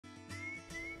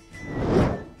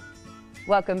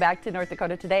Welcome back to North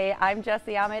Dakota Today. I'm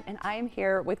Jessie Ahmet, and I'm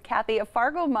here with Kathy, a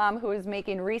Fargo mom who is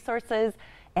making resources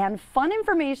and fun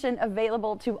information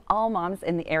available to all moms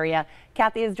in the area.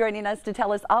 Kathy is joining us to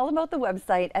tell us all about the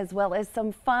website as well as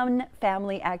some fun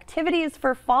family activities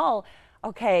for fall.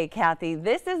 Okay, Kathy,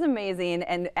 this is amazing.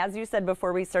 And as you said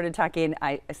before we started talking,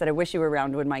 I said I wish you were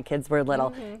around when my kids were little,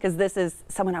 because this is,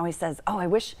 someone always says, oh, I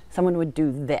wish someone would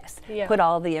do this. Yep. Put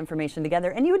all the information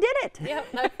together, and you did it.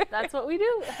 Yep, that's what we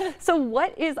do. So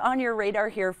what is on your radar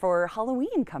here for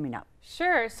Halloween coming up?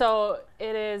 Sure, so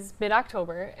it is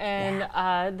mid-October,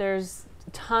 and there's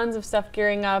tons of stuff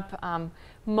gearing up,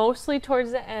 mostly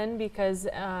towards the end because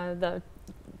the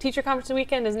teacher conference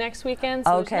weekend is next weekend,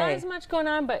 so there's not as much going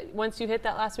on, but once you hit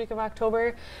that last week of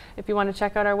October, if you want to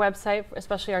check out our website,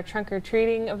 especially our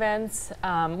trunk-or-treating events,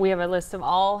 we have a list of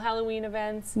all Halloween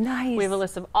events. Nice. We have a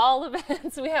list of all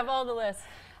events. We have all the lists.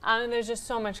 And there's just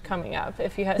so much coming up,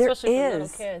 if you have, especially for little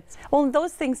kids. Well,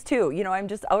 those things too. You know, I'm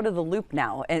just out of the loop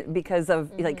now, and because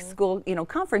of like school, you know,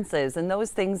 conferences and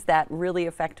those things that really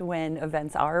affect when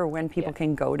events are or when people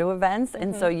can go to events.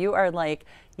 And so you are like,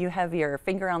 you have your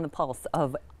finger on the pulse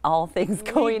of all things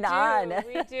going on.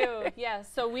 We do, yes.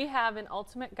 So we have an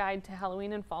ultimate guide to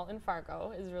Halloween and fall in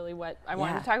Fargo is really what I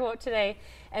wanted to talk about today.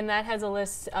 And that has a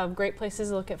list of great places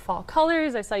to look at fall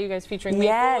colors. I saw you guys featuring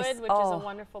Maplewood, which is a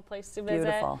wonderful place to visit.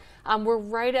 Beautiful. We're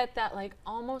right at that like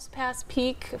almost past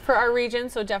peak for our region,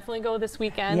 so definitely go this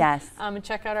weekend. Yes. And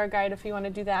check out our guide if you want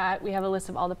to do that. We have a list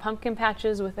of all the pumpkin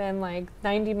patches within like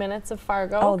 90 minutes of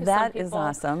Fargo. Oh, that is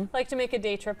awesome. Like to make a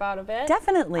day trip out of it.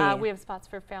 Definitely. We have spots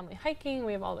for family hiking.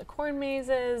 We have all the corn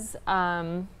mazes,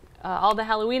 all the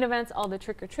Halloween events, all the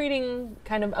trick-or-treating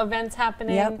kind of events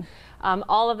happening. Yep.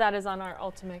 All of that is on our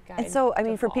ultimate guide. And so, I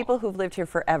mean, for people who've lived here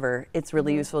forever, it's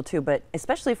really useful too, but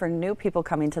especially for new people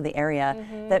coming to the area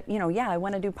that, you know, I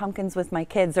want to do pumpkins with my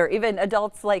kids, or even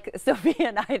adults like Sophia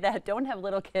and I that don't have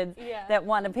little kids that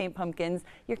want to paint pumpkins.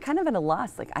 You're kind of at a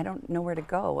loss, like, I don't know where to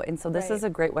go. And so this is a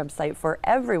great website for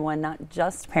everyone, not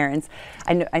just parents.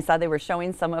 I saw they were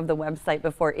showing some of the website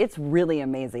before. It's really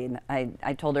amazing.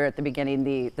 I told her at the beginning,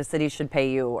 the city should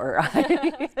pay you, or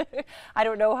I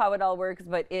don't know how it all works,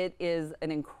 but it is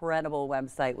an incredible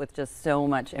website with just so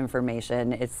much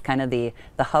information. It's kind of the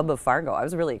hub of Fargo. I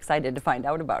was really excited to find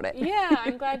out about it. Yeah,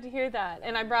 I'm glad to hear that.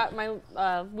 And I brought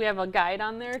my, we have a guide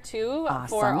on there too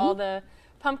for all the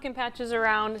pumpkin patches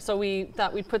around. So we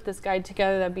thought we'd put this guide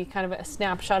together that'd be kind of a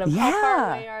snapshot of how far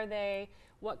away are they,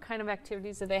 what kind of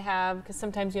activities do they have, because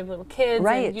sometimes you have little kids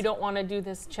and you don't want to do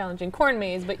this challenging corn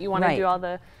maze, but you want to do all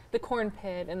the corn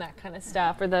pit and that kind of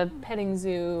stuff, or the petting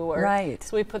zoo. Or,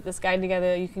 so we put this guide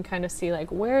together. You can kind of see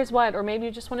like where's what, or maybe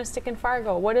you just want to stick in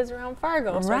Fargo. What is around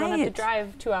Fargo? So I don't have to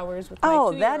drive 2 hours with my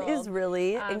 2-year-old. That is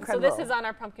really incredible. So this is on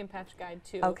our pumpkin patch guide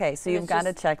too. Okay, so you've got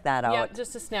to check that out. Yep,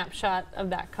 just a snapshot of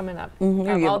that coming up. You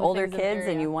have older kids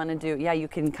and you want to do, you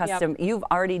can custom, you've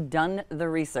already done the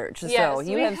research. So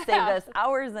you have saved us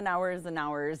hours and hours and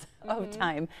hours of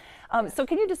time. So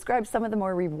can you describe some of the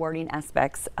more rewarding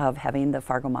aspects of having the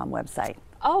Fargo Mom website?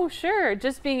 Oh, sure.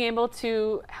 Just being able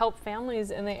to help families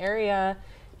in the area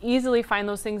easily find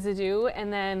those things to do.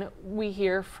 And then we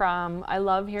hear from, I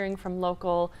love hearing from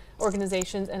local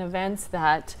organizations and events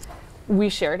that we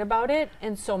shared about it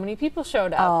and so many people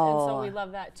showed up. And so we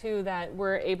love that too, that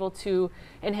we're able to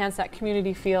enhance that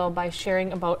community feel by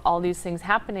sharing about all these things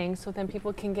happening, so then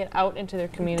people can get out into their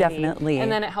community. Definitely.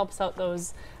 And then it helps out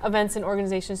those events and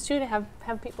organizations too to have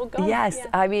people go. Yes,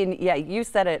 I mean, you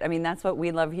said it. I mean, that's what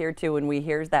we love here too, when we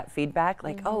hear that feedback,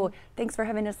 like, oh, thanks for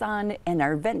having us on, and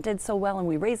our event did so well, and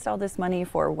we raised all this money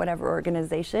for whatever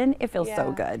organization. It feels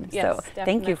so good. Yes, so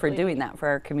thank you for doing that for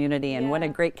our community, and what a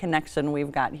great connection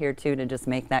we've got here too to just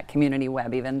make that community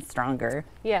web even stronger.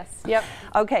 Yes, yep.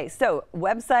 Okay, so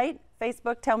website,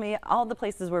 Facebook, tell me all the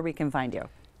places where we can find you.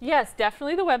 Yes,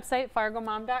 definitely the website,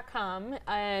 fargomom.com,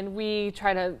 and we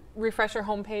try to refresh our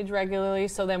homepage regularly,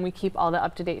 so then we keep all the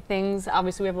up-to-date things.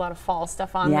 Obviously, we have a lot of fall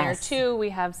stuff on there too. We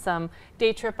have some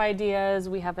day trip ideas.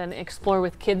 We have an Explore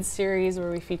with Kids series where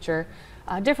we feature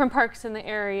different parks in the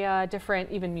area,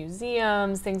 different even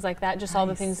museums, things like that, just all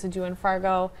the things to do in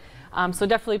Fargo. So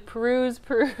definitely peruse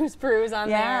on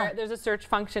there. There's a search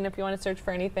function if you want to search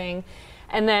for anything.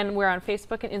 And then we're on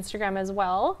Facebook and Instagram as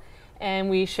well. and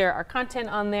we share our content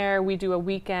on there. We do a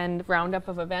weekend roundup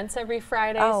of events every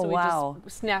Friday. Oh, so we wow.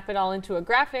 just snap it all into a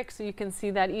graphic so you can see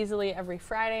that easily every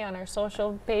Friday on our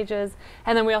social pages.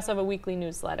 And then we also have a weekly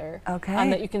newsletter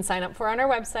that you can sign up for on our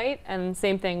website. And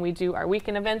same thing, we do our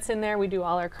weekend events in there. We do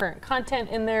all our current content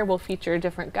in there. We'll feature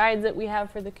different guides that we have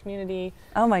for the community.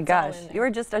 Oh my gosh, you're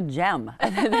just a gem.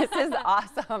 This is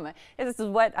awesome. This is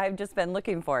what I've just been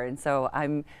looking for, and so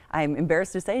I'm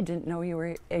embarrassed to say I didn't know you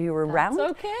were around.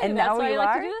 That's okay. And That's now why you I like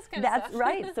are. to do this kind That's of stuff.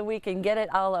 right. So we can get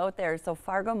it all out there. So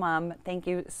Fargo Mom, thank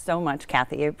you so much,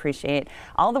 Kathy. I appreciate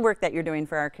all the work that you're doing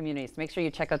for our communities. Make sure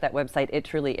you check out that website. It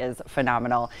truly is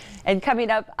phenomenal. And coming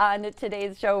up on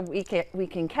today's show, we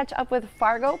can catch up with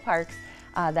Fargo Parks.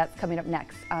 That's coming up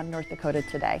next on North Dakota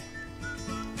Today.